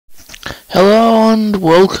and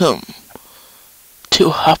welcome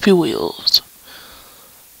to Happy Wheels.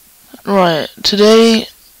 Right, today,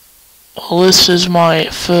 this is my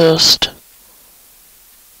first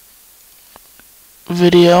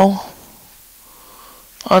video,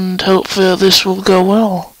 and hopefully this will go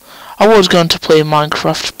well. I was going to play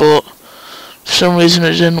Minecraft, but for some reason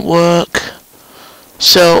it didn't work,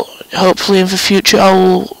 so hopefully in the future I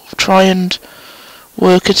will try and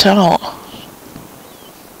work it out.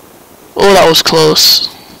 Oh, that was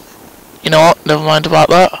close. You know what, never mind about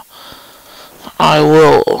that. I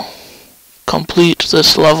will complete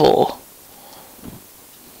this level.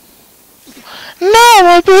 No,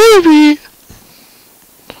 my baby!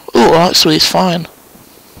 Oh, actually he's fine.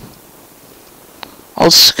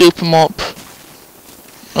 I'll scoop him up.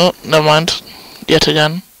 Oh, never mind. Yet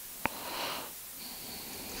again.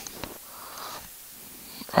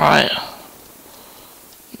 Right.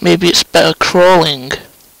 Maybe it's better crawling.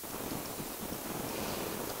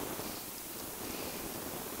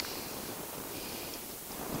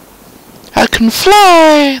 I can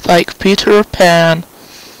fly like Peter Pan.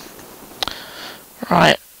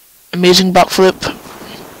 Right. Amazing backflip.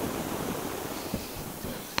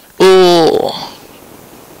 Oh.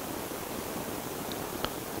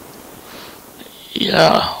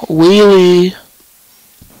 Yeah. Wheelie.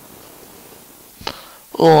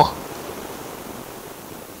 Oh.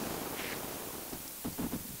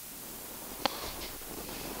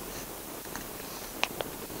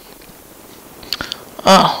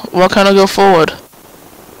 Ah, why can't I go forward?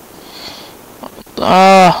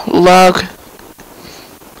 Ah, lag.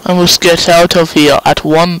 I must get out of here at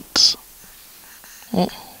once. Oh,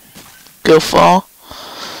 go far.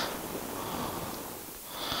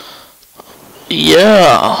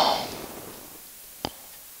 Yeah.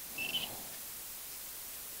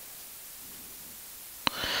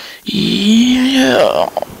 Yeah.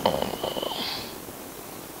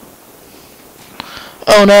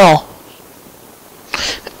 Oh no.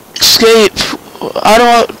 Escape. I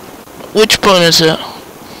don't. Which button is it?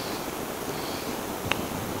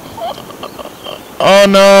 Oh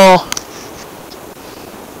no.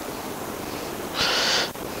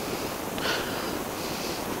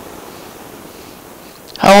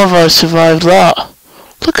 How have I survived that?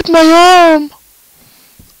 Look at my arm.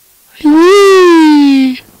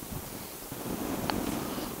 Whee!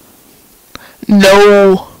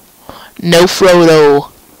 No. No Frodo.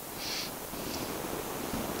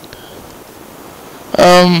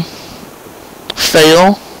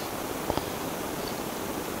 Fail.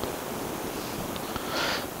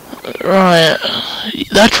 Right.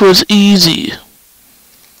 That was easy.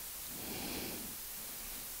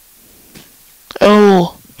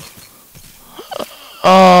 Oh.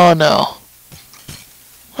 Oh no.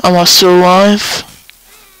 Am I still alive?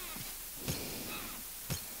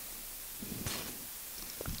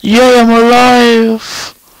 Yeah, I'm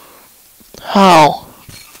alive! How?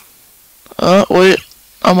 Wait.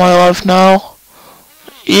 Am I alive now?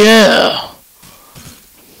 Yeah.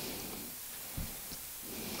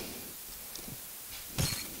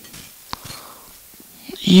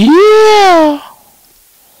 Yeah.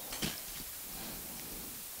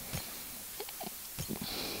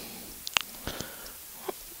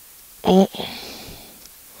 Oh.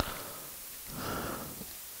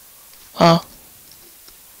 Huh?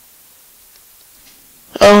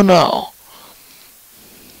 Oh no.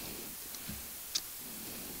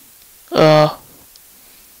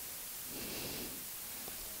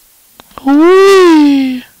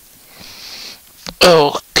 Whee!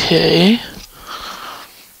 Okay.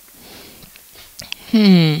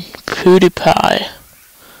 PewDiePie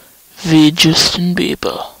v Justin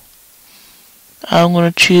Bieber. I'm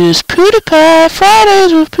gonna choose PewDiePie.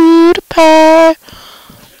 Fridays with PewDiePie.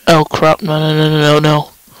 Oh crap!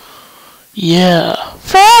 No. Yeah.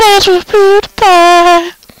 Fridays with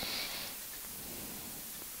PewDiePie.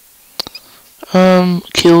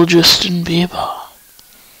 Kill Justin Bieber.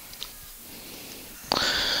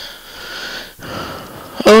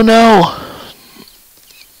 Oh no.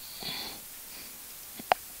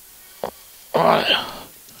 Right.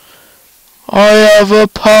 I have a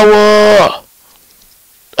power.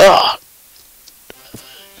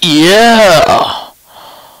 Yeah.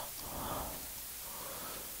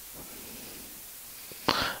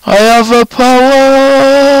 I have a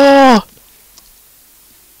power.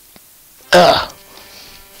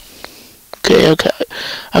 Okay.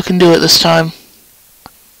 I can do it this time.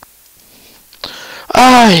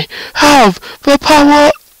 I have the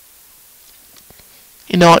power.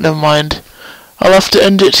 You know what? Never mind. I'll have to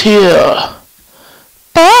end it here.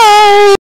 Bye.